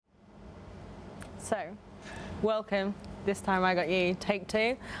So, welcome. This time I got you take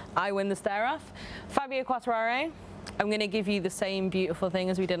two. I win the stare off. Fabio Quartararo, I'm going to give you the same beautiful thing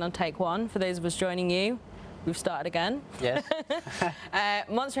as we did on take one. For those of us joining you, we've started again. Yes.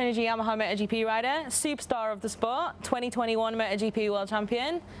 Monster Energy Yamaha MotoGP rider, superstar of the sport, 2021 MotoGP World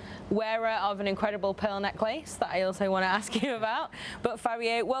Champion, wearer of an incredible pearl necklace that I also want to ask you about. But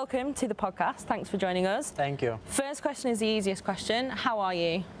Fabio, welcome to the podcast. Thanks for joining us. Thank you. First question is the easiest question. How are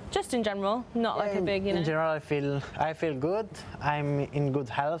you? Just in general, not like a big, In general, I feel good. I'm in good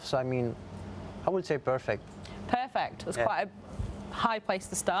health, so I would say perfect. Perfect. That's quite a high place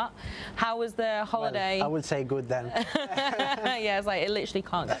to start. How was the holiday? Well, I would say good then. Yeah, it's like it literally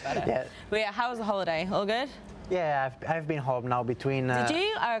can't get better. Yeah. But yeah, how was the holiday? All good? Yeah, I've been home now between. Did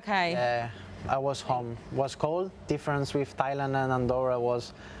you? Okay. Yeah, I was home. Was cold. Difference with Thailand and Andorra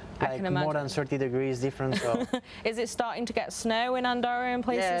was like more than 30 degrees difference. So. Is it starting to get snow in Andorra in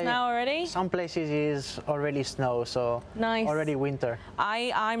places now already? Some places is already snow, so nice. Already winter.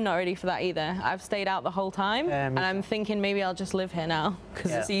 I'm not ready for that either. I've stayed out the whole time, and I'm thinking maybe I'll just live here now because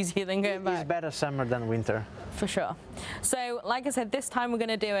it's easier than going back. It's better summer than winter. For sure. So, like I said, this time we're going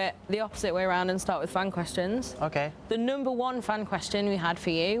to do it the opposite way around and start with fan questions. Okay. The number one fan question we had for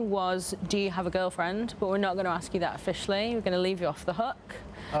you was, do you have a girlfriend? But we're not going to ask you that officially. We're going to leave you off the hook.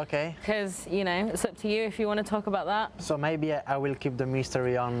 Okay. Because, you know, it's up to you if you want to talk about that. So maybe I will keep the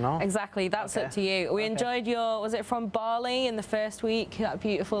mystery on, no? Exactly, that's up to you. We enjoyed your, was it from Bali in the first week, that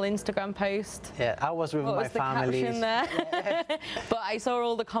beautiful Instagram post? Yeah, I was with my family. What was the caption there? Yeah. But I saw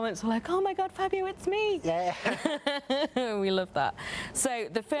all the comments were like, oh my God, Fabio, it's me. Yeah. We love that. So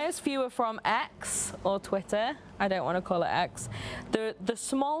the first few are from X, or Twitter. I don't want to call it X. The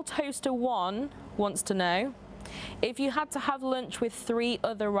Small Toaster 1 wants to know, if you had to have lunch with 3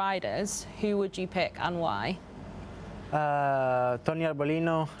 other riders, who would you pick and why? Tony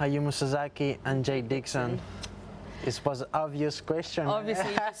Arbolino, Ayumu Sasaki, and Jay Dixon. This was an obvious question.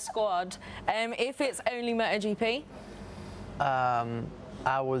 Obviously, the squad. If it's only MotoGP?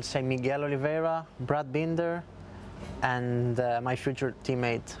 I would say Miguel Oliveira, Brad Binder, and my future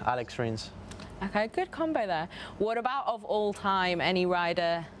teammate, Alex Rins. Okay, good combo there. What about of all time, any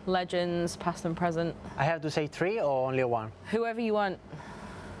rider, legends, past and present? I have to say 3 or only 1? Whoever you want.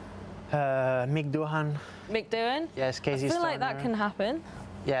 Mick Doohan. Mick Doohan? Yes, Casey I feel Stoner. like that can happen.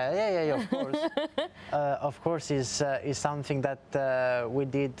 Yeah, of course. Of course, is something that we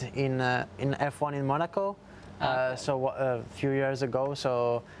did in F1 in Monaco. So a few years ago.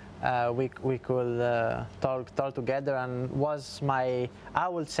 So. We could talk together, and was I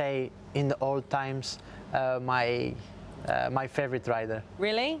would say in the old times my favorite rider.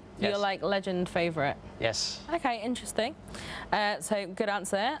 Really? Yes. Your like legend favorite? Yes. Okay, interesting. So good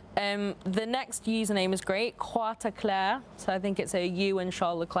answer. The next username is great, Quartararo. So I think it's a you and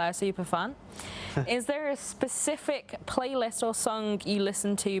Charles Leclerc super fan. Is there a specific playlist or song you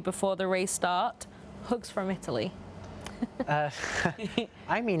listen to before the race start? Hugs from Italy. I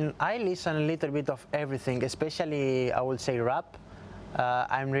listen a little bit of everything, especially I would say rap.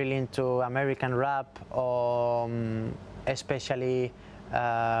 I'm really into American rap, or especially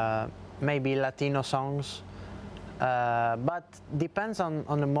maybe Latino songs. But depends on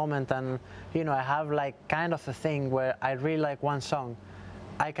the moment, and I have like kind of a thing where I really like one song.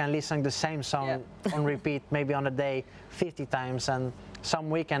 I can listen to the same song on repeat, maybe on a day, 50 times, and some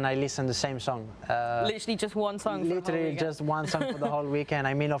weekend I listen to the same song. Literally just one song. Literally just one song for the whole weekend.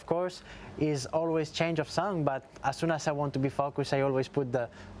 I mean, of course, is always change of song, but as soon as I want to be focused, I always put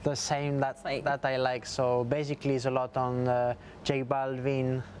the same that I like. So basically, it's a lot on J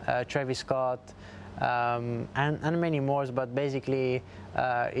Balvin, Travis Scott, and many more. But basically,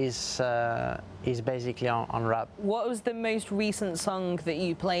 is basically on rap. What was the most recent song that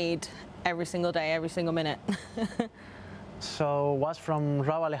you played every single day, every single minute? So was from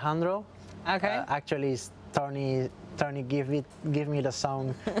Raul Alejandro. Okay. Actually, Tony give me the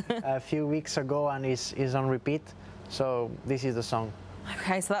song a few weeks ago, and is on repeat. So this is the song.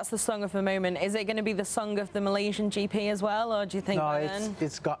 Okay, so that's the song of the moment. Is it going to be the song of the Malaysian GP as well, or do you think? No,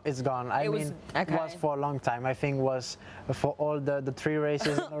 it's gone. It was for a long time. I think was for all the 3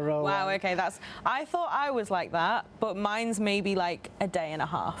 races in a row. Wow. Okay, I thought I was like that, but mine's maybe like a day and a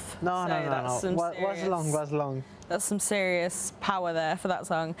half. No. Was long. That's some serious power there for that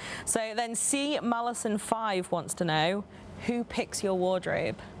song. So then C. Mallison 5 wants to know, who picks your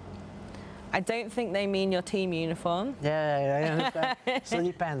wardrobe? I don't think they mean your team uniform. Yeah, I understand. So it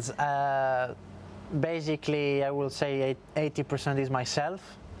depends. Basically, I will say 80% is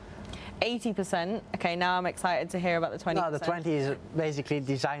myself. 80%. Okay, now I'm excited to hear about the 20%. No, the 20 is basically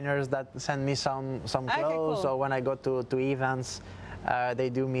designers that send me some clothes. Okay, cool. So when I go to events, They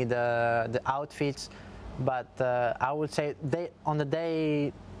do me the outfits, but I would say on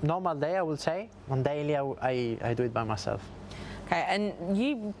the normal day, I would say on daily I do it by myself. Okay, and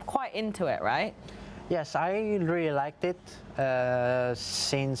you quite into it, right? Yes, I really liked it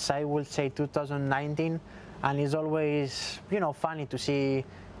since I would say 2019, and it's always funny to see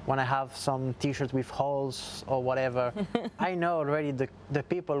when I have some T-shirts with holes or whatever. I know already the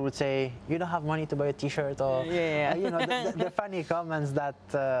people would say, you don't have money to buy a T-shirt, or the funny comments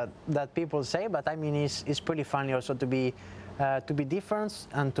that people say. But I mean, it's pretty funny also to be different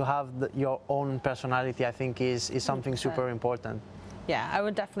and to have your own personality. I think is something super important. Yeah, I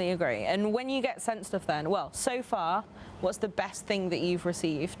would definitely agree. And when you get sent stuff then, well, so far, what's the best thing that you've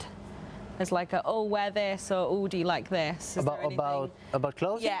received? It's like oh, wear this, or oh, do you like this? About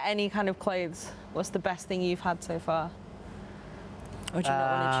clothes? Yeah, any kind of clothes. What's the best thing you've had so far? Or do you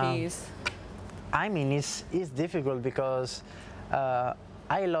not want to choose? I mean, it's difficult because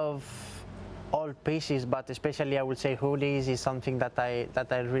I love all pieces, but especially I would say hoodies is something that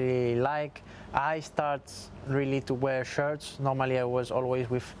I really like. I start really to wear shirts. Normally I was always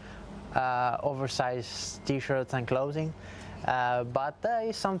with oversized T-shirts and clothing, but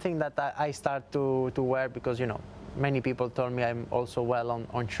it's something that I start to wear because many people told me I'm also well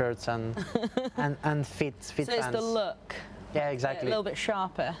on shirts and fit so pants. It's the look. Yeah, exactly. A little bit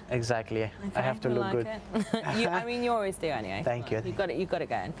sharper. Exactly. Okay, I have to look good. I mean, you always do anyway. Thank you. You've got it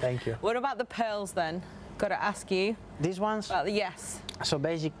going. Thank you. What about the pearls then? Got to ask you. These ones? Yes. So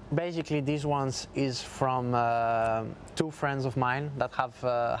basically, these ones is from two friends of mine that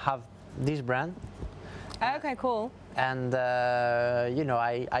have this brand. Okay, cool. And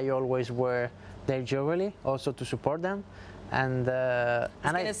I always wear their jewelry also to support them. And I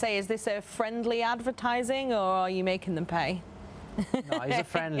was going to say, is this a friendly advertising, or are you making them pay? No, it's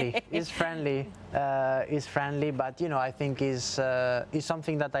friendly. It's friendly. It's friendly, but I think is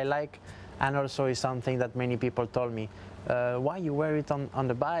something that I like, and also is something that many people told me. Why you wear it on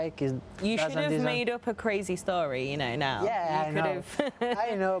the bike? You should have made up a crazy story, now. Yeah, I know.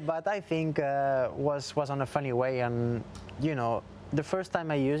 I know, but I think was on a funny way, and the first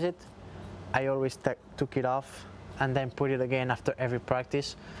time I use it, I always took it off and then put it again after every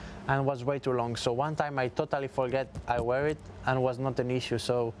practice, and was way too long. So one time I totally forget I wear it, and was not an issue.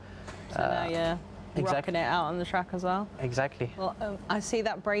 So now you're rocking it out on the track as well. Exactly. Well, I see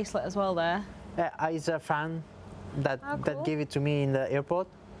that bracelet as well there. It's a fan that gave it to me in the airport.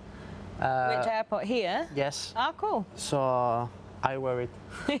 Which airport? Here? Yes. Oh, cool. So I wear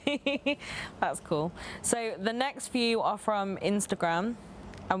it. That's cool. So the next few are from Instagram,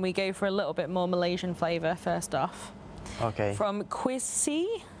 and we go for a little bit more Malaysian flavour first off. Okay. From Quizzy,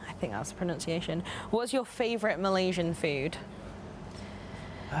 I think that's the pronunciation. What's your favourite Malaysian food?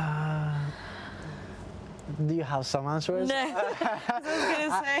 Do you have some answers? No. I was going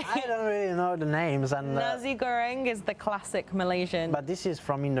to say. I don't really know the names. And nasi goreng is the classic Malaysian. But this is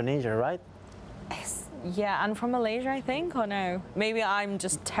from Indonesia, right? Yeah, and from Malaysia, I think, or no? Maybe I'm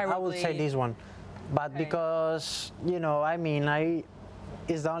just terribly... I would say this one. But because, I mean,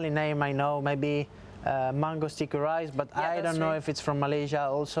 it's the only name I know. Maybe mango sticky rice, but I don't know if it's from Malaysia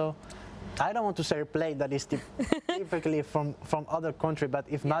also. I don't want to say a plate that is typically from other country, but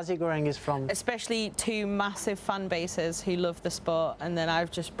if nasi goreng is from... Especially two massive fan bases who love the sport, and then I've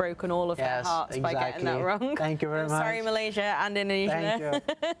just broken all of their hearts by getting that wrong. Thank you very much. Sorry, Malaysia and Indonesia.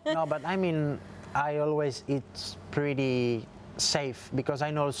 Thank you. No, but I mean, I always eat pretty safe, because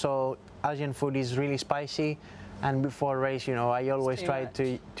I know also Asian food is really spicy, and before race, I always try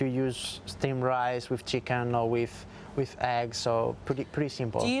to use steamed rice with chicken or with eggs, so pretty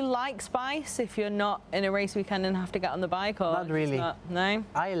simple. Do you like spice if you're not in a race weekend and have to get on the bike? Or not really. No?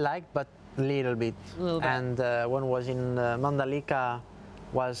 I like, but a little bit. And when was in Mandalika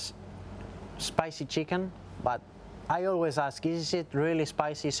was spicy chicken, but I always ask, is it really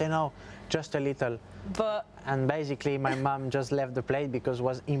spicy? Say no, just a little. And basically my mom just left the plate because it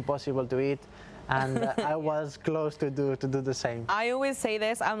was impossible to eat. And I was close to do the same. I always say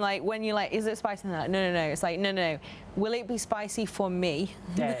this. I'm like, when you're like, is it spicy? No. It's like, no. Will it be spicy for me?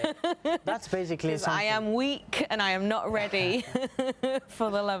 Yeah, that's basically something. I am weak and I am not ready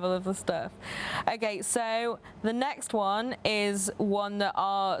for the level of the stuff. Okay, so the next one is one that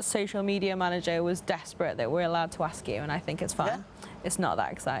our social media manager was desperate that we're allowed to ask you, and I think it's fine. Yeah. It's not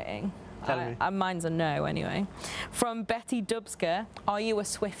that exciting. Tell me. Mine's a no anyway. From Betty Dubska, are you a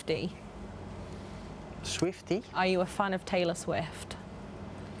Swiftie? Swiftie? Are you a fan of Taylor Swift?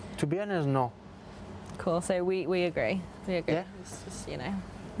 To be honest, no. Cool, so we agree. We agree. Yeah. It's just,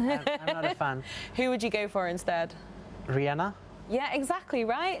 I'm not a fan. Who would you go for instead? Rihanna? Yeah, exactly,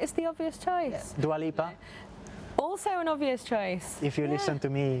 right? It's the obvious choice. Dua Lipa? Also an obvious choice. If you listen to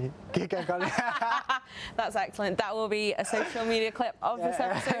me, That's excellent. That will be a social media clip of this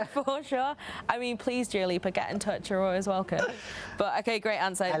episode for sure. I mean, please, Dua Lipa, get in touch. You're always welcome. But okay, great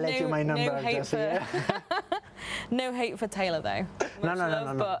answer. I'll let you my number. No hate for Taylor though.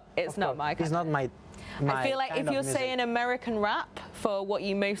 No. But it's not my kind. It's not my I feel like if you're saying American rap for what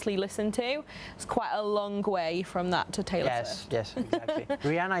you mostly listen to, it's quite a long way from that to Taylor Swift. Yes, exactly.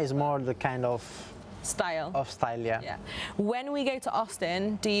 Rihanna is more the kind of style. Yeah. When we go to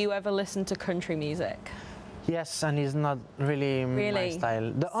Austin, do you ever listen to country music? Yes, and it's not really my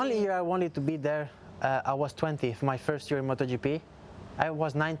style. The only year I wanted to be there, I was 20, my first year in MotoGP. I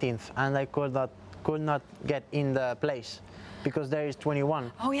was 19th, and I could not get in the place because there is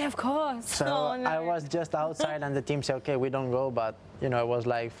 21. Oh yeah, of course. So I was just outside, and the team said, "Okay, we don't go," but you know, it was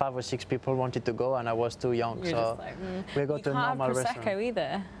like 5 or 6 people wanted to go, and I was too young. You're so like, we go to a normal restaurant. You can't have Prosecco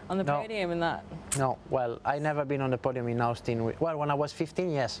either on the podium and that. No, well, I never been on the podium in Austin. Well, when I was 15,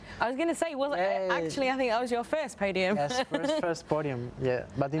 yes. I was going to say, actually, I think that was your first podium. Yes, first podium, yeah.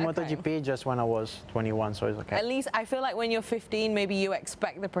 But in MotoGP, just when I was 21, so it's okay. At least I feel like when you're 15, maybe you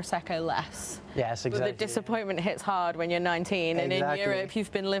expect the Prosecco less. Yes, exactly. But the disappointment hits hard when you're 19, and in Europe,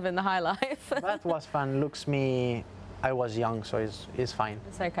 you've been living the high life. That was fun. I was young, so it's fine.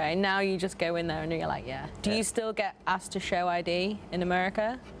 It's okay. Now you just go in there and you're like, yeah. Do you still get asked to show ID in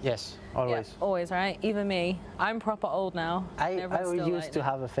America? Yes, always. Yeah, always, right? Even me. I'm proper old now. I used to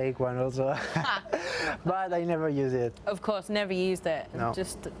have a fake one also, but I never use it. Of course, never used it. No.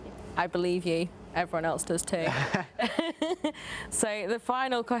 Just, I believe you. Everyone else does too. So the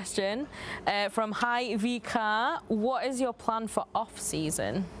final question from Hi VK, what is your plan for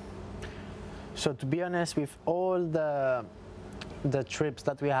off-season? So to be honest, with all the trips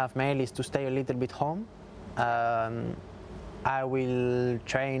that we have made is to stay a little bit home. I will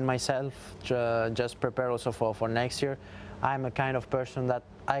train myself, just prepare also for next year. I'm a kind of person that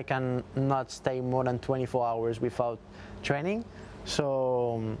I can not stay more than 24 hours without training.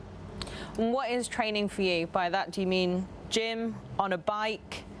 So what is training for you? By that, do you mean gym, on a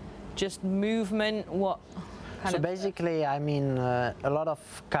bike, just movement? What? So basically, I mean a lot of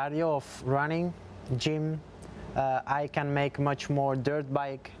cardio, of running, gym. I can make much more dirt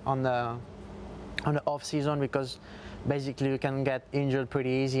bike on the off season because basically you can get injured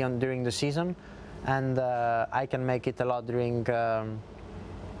pretty easy during the season, and I can make it a lot during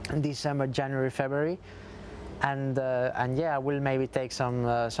December, January, February, and yeah, I will maybe take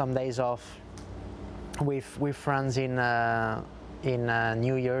some days off with friends in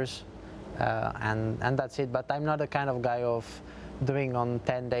New Year's. And that's it. But I'm not the kind of guy of doing on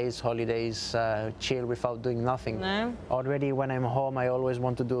 10 days holidays, chill without doing nothing. No. Already when I'm home, I always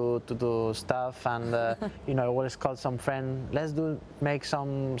want to do stuff, and you know, I always call some friend. Let's make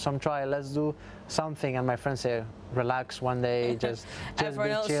some trial. Let's do something. And my friends say, relax one day, just everyone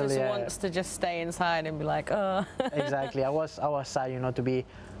be else chill. just wants to just stay inside and be like, oh. Exactly. I was sad, you know, to be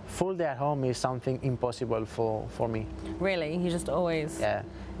full day at home is something impossible for me. Really? You just always? Yeah.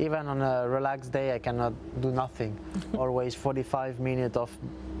 Even on a relaxed day, I cannot do nothing. Always 45 minutes of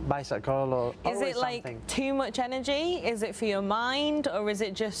bicycle or Is it like something. Too much energy? Is it for your mind, or is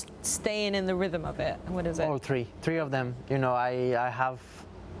it just staying in the rhythm of it? What is it? All three of them. You know, I have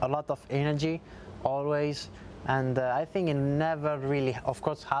a lot of energy always, and I think it never really, of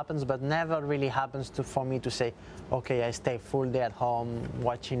course, happens, but never really happens for me to say, okay, I stay full day at home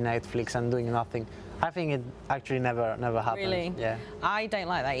watching Netflix and doing nothing. I think it actually never happens. Really? Yeah. I don't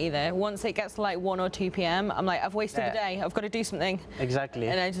like that either. Once it gets to like 1 or 2 p.m., I'm like, I've wasted the day. I've got to do something. Exactly.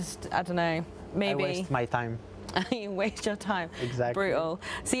 And I don't know, maybe. I waste my time. You waste your time. Exactly. Brutal.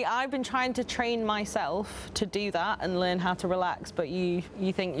 See, I've been trying to train myself to do that and learn how to relax, but you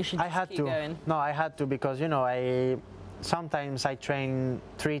think you should just keep going? No, I had to, because, you know, sometimes I train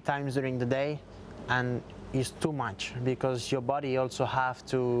 3 times during the day, and it's too much because your body also have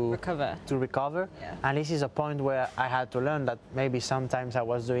to recover. Yeah. And this is a point where I had to learn that maybe sometimes I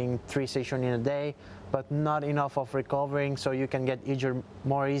was doing 3 sessions in a day, but not enough of recovering, so you can get injured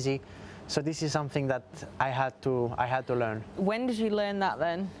more easy. So this is something that I had to learn. When did you learn that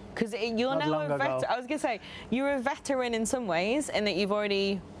then? Because you're now a veteran. I was going to say, you're a veteran in some ways, in that you've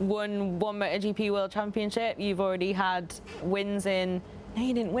already won 1 MotoGP World Championship. You've already had wins in... No,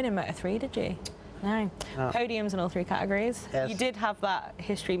 you didn't win in Moto3, did you? No. Podiums in all 3 categories. Yes. You did have that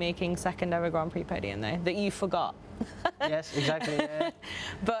history-making 2nd ever Grand Prix podium, though, that you forgot. Yes, exactly. Yeah.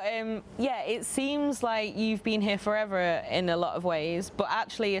 But yeah, it seems like you've been here forever in a lot of ways, but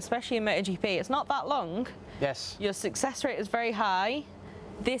actually, especially in MotoGP, it's not that long. Yes. Your success rate is very high.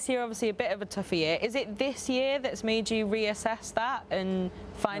 This year, obviously, a bit of a tougher year. Is it this year that's made you reassess that and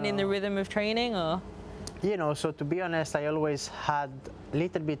finding the rhythm of training, or? You know, so to be honest, I always had a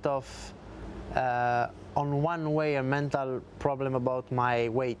little bit of, on one way, a mental problem about my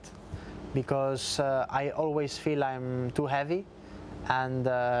weight, because I always feel I'm too heavy, and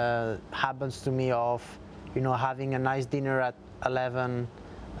happens to me of, you know, having a nice dinner at 11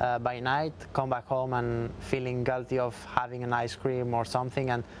 by night, come back home and feeling guilty of having an ice cream or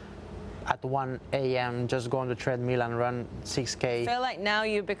something, and at 1 a.m. just go on the treadmill and run 6K. I feel like now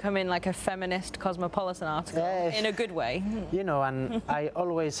you're becoming like a feminist Cosmopolitan article in a good way. You know, and I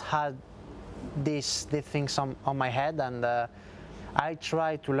always had these things on my head, and I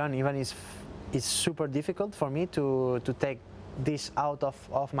try to learn, even if it's super difficult for me to take this out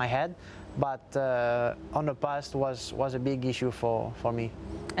of my head, but on the past was a big issue for me.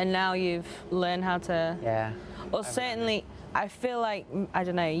 And now you've learned how to... Yeah. Well, certainly, I feel like, I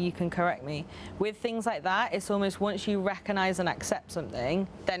don't know, you can correct me, with things like that, it's almost once you recognise and accept something,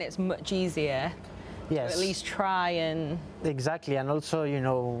 then it's much easier to at least try and... Exactly, and also, you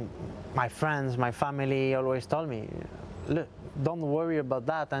know, my friends, my family always told me, look, don't worry about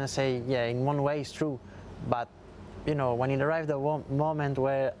that, and I say, yeah, in one way it's true, but, you know, when it arrived the moment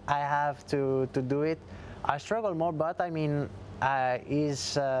where I have to do it, I struggle more, but I mean,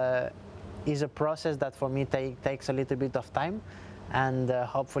 is a process that for me takes a little bit of time, and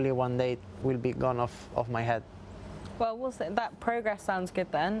hopefully one day it will be gone off my head. Well, we'll say that progress sounds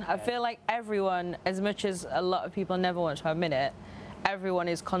good then. I feel like everyone, as much as a lot of people never want to admit it, everyone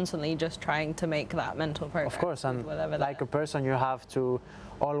is constantly just trying to make that mental progress. Of course, and like a person, you have to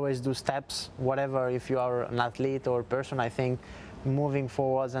always do steps, whatever, if you are an athlete or person, I think moving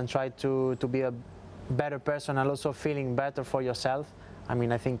forwards and try to be a better person and also feeling better for yourself, I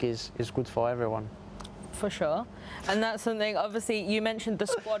mean, I think is good for everyone. For sure. And that's something, obviously, you mentioned the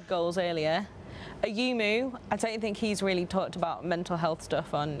squad goals earlier. Ayumu, I don't think he's really talked about mental health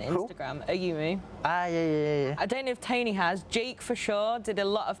stuff on Instagram. Ayumu. Yeah. I don't know if Tony has. Jake, for sure, did a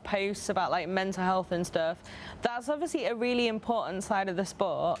lot of posts about like mental health and stuff. That's obviously a really important side of the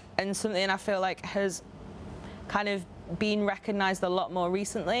sport, and something I feel like has kind of been recognised a lot more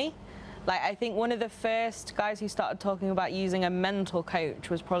recently. Like, I think one of the first guys who started talking about using a mental coach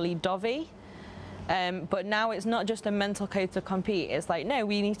was probably Dovi. But now it's not just a mental coach to compete. It's like, no,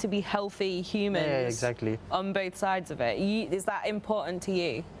 we need to be healthy humans on both sides of it. Is that important to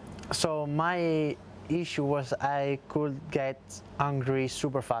you? So my issue was I could get angry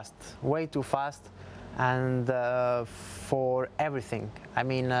super fast, way too fast, and for everything. I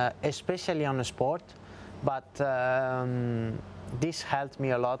mean, especially on the sport, but this helped me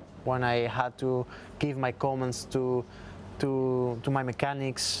a lot when I had to give my comments to my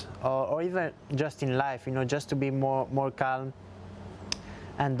mechanics, or even just in life, you know, just to be more calm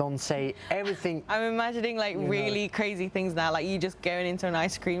and don't say everything. I'm imagining like really crazy things now, like you just going into an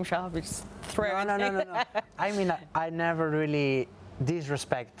ice cream shop and just throwing. No. I mean, I never really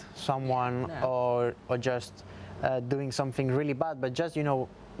disrespect someone or just doing something really bad, but just, you know,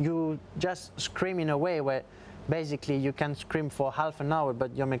 you just scream in a way where basically you can scream for half an hour,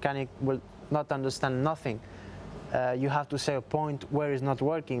 but your mechanic will not understand nothing. You have to say a point where it's not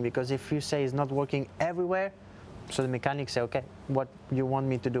working, because if you say it's not working everywhere, so the mechanic say, okay, what you want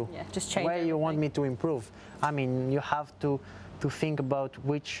me to do? Yeah, just change where everything. you want me to improve? I mean, you have to think about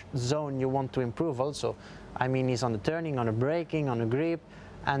which zone you want to improve also. I mean, it's on the turning, on the braking, on the grip,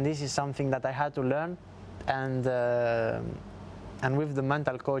 and this is something that I had to learn, and with the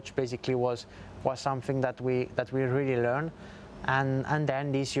mental coach basically was something that we really learned, and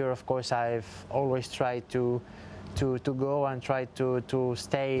then this year, of course, I've always tried to go and try to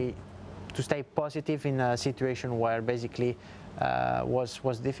stay positive in a situation where basically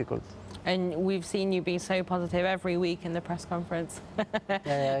was difficult. And we've seen you be so positive every week in the press conference.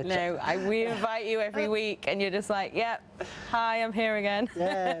 No, we invite you every week, and you're just like, yep, hi, I'm here again.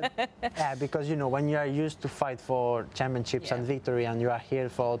 Yeah, because, you know, when you are used to fight for championships and victory, and you are here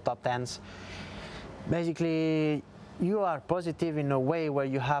for top 10s, basically you are positive in a way where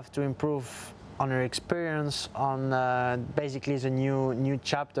you have to improve on your experience, on basically the new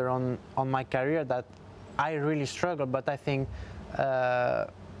chapter on my career that I really struggle, but I think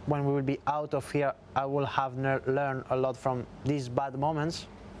when we will be out of here, I will have learned a lot from these bad moments,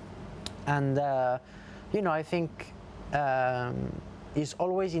 and you know, I think it's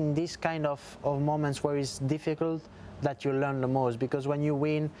always in this kind of moments where it's difficult that you learn the most, because when you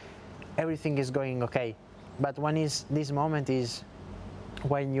win, everything is going okay, but when this moment is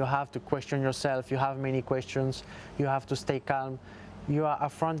when you have to question yourself, you have many questions, you have to stay calm, you are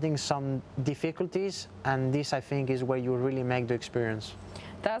affronting some difficulties, and this, I think, is where you really make the experience.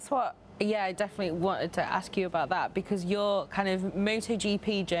 That's what Yeah, I definitely wanted to ask you about that because your kind of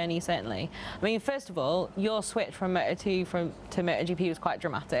MotoGP journey, certainly. I mean, first of all, your switch from Moto2 to MotoGP was quite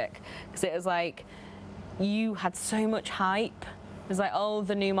dramatic because it was like you had so much hype. It was like, oh,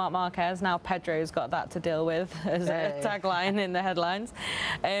 the new Marc Marquez, now Pedro's got that to deal with as a tagline in the headlines.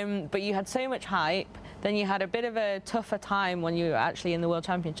 But you had so much hype, then you had a bit of a tougher time when you were actually in the World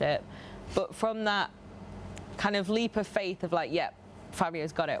Championship. But from that kind of leap of faith of like, yep,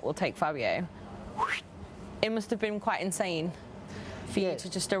 Fabio's got it, we'll take Fabio. It must have been quite insane for you to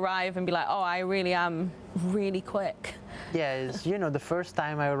just arrive and be like, oh, I really am really quick. Yeah, you know, the first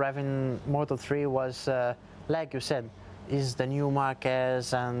time I arrived in Moto3 was, like you said, is the new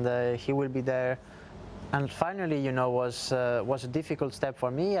Marquez and he will be there. And finally, you know, was a difficult step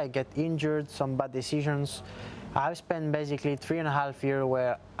for me. I get injured, some bad decisions. I've spent basically 3.5 years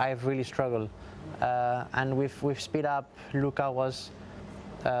where I've really struggled. And with Speed Up, Luca was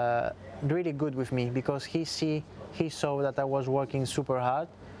really good with me because he saw that I was working super hard.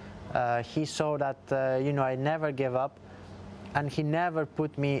 He saw that you know, I never gave up, and he never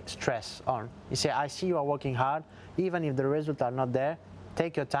put me stress on. He said, I see you are working hard, even if the results are not there,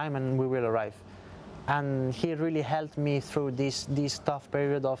 take your time and we will arrive. And he really helped me through this tough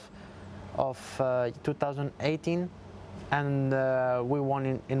period of 2018, and we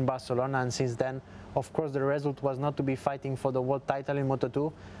won in Barcelona. And since then, of course, the result was not to be fighting for the world title in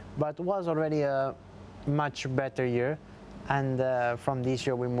Moto2, but was already a much better year. And from this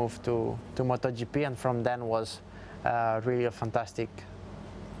year we moved to MotoGP, and from then was really a fantastic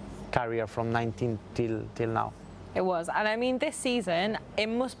career from 19 till now. It was. And I mean, this season, it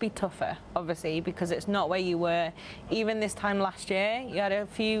must be tougher, obviously, because it's not where you were. Even this time last year, you had a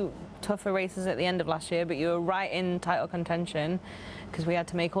few tougher races at the end of last year, but you were right in title contention because we had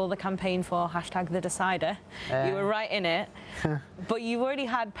to make all the campaign for #TheDecider. You were right in it. But you've already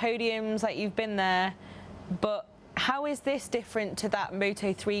had podiums, like you've been there. But how is this different to that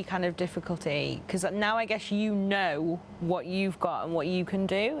Moto3 kind of difficulty? Because now I guess you know what you've got and what you can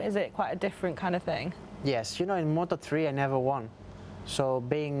do. Is it quite a different kind of thing? Yes, you know, in Moto3 I never won. So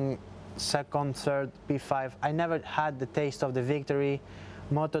being second, third, P5, I never had the taste of the victory.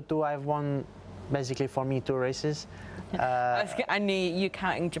 Moto2 I've won basically for me 2 races. I knew you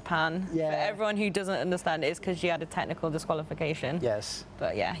counting Japan. Yeah. For everyone who doesn't understand, it's because you had a technical disqualification. Yes.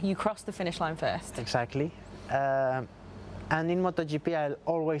 But yeah, you crossed the finish line first. Exactly. And in MotoGP I'll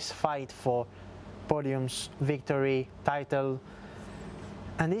always fight for podiums, victory, title.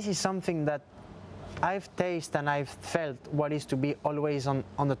 And this is something that I've tasted and I've felt what is to be always on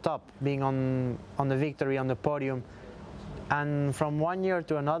the top, being on the victory, on the podium. And from one year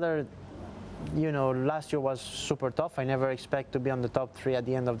to another, you know, last year was super tough. I never expect to be on the top 3 at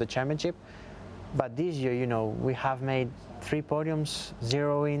the end of the championship. But this year, you know, we have made 3 podiums,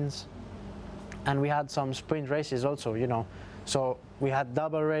 0 wins, and we had some sprint races also, you know. So we had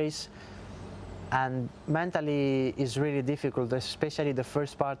double race, and mentally it's really difficult, especially the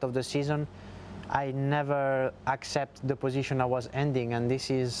first part of the season. I never accept the position I was ending, and this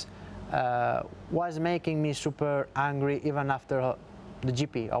is was making me super angry even after the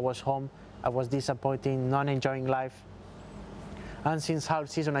GP. I was home, I was disappointed, not enjoying life. And since half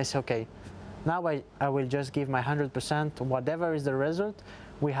season I said, okay, now I will just give my 100%, whatever is the result,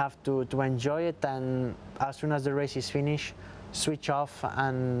 we have to enjoy it, and as soon as the race is finished, switch off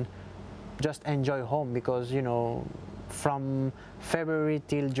and just enjoy home, because, you know, from February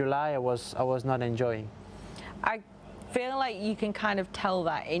till July I was not enjoying. I feel like you can kind of tell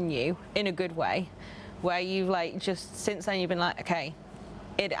that in you, in a good way, where you've like just since then you've been like, okay,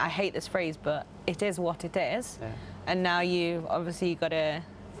 I hate this phrase, but it is what it is. Yeah. And now you've obviously got to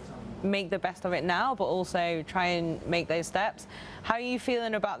make the best of it now, but also try and make those steps. How are you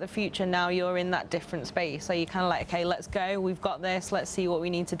feeling about the future now you're in that different space? Are you kind of like, okay, let's go, we've got this, let's see what we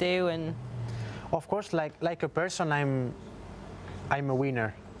need to do? And of course, like a person, I'm a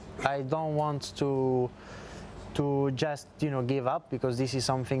winner. I don't want to just, you know, give up, because this is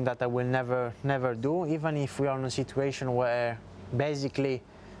something that I will never do, even if we are in a situation where basically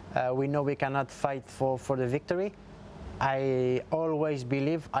we know we cannot fight for the victory. I always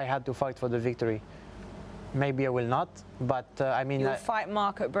believe I had to fight for the victory. Maybe I will not, but I mean... You'll fight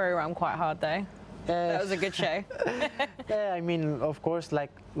Mark at Buriram quite hard though. That was a good show. Yeah, I mean, of course,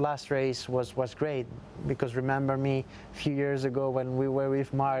 like last race was great, because remember me a few years ago when we were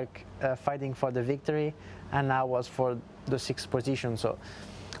with Mark fighting for the victory, and now was for the 6th position. So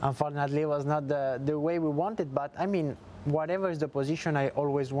unfortunately it was not the way we wanted, but I mean, whatever is the position, I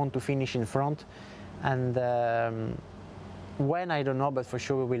always want to finish in front. And when, I don't know, but for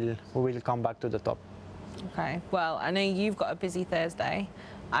sure we will come back to the top. Okay, well, I know you've got a busy Thursday,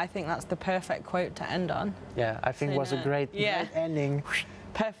 I think that's the perfect quote to end on. Yeah, I think it was a great, great ending.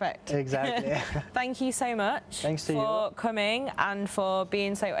 Perfect. Exactly. Thank you so much. Thanks to for coming and for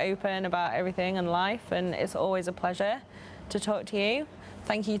being so open about everything in life, and it's always a pleasure to talk to you.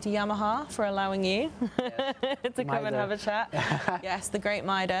 Thank you to Yamaha for allowing you to come and have a chat. Yes, the great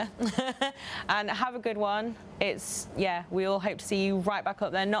Maida. And have a good one. We all hope to see you right back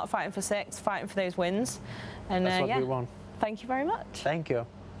up there, not fighting for 6, fighting for those wins. And that's what we want. Thank you very much. Thank you.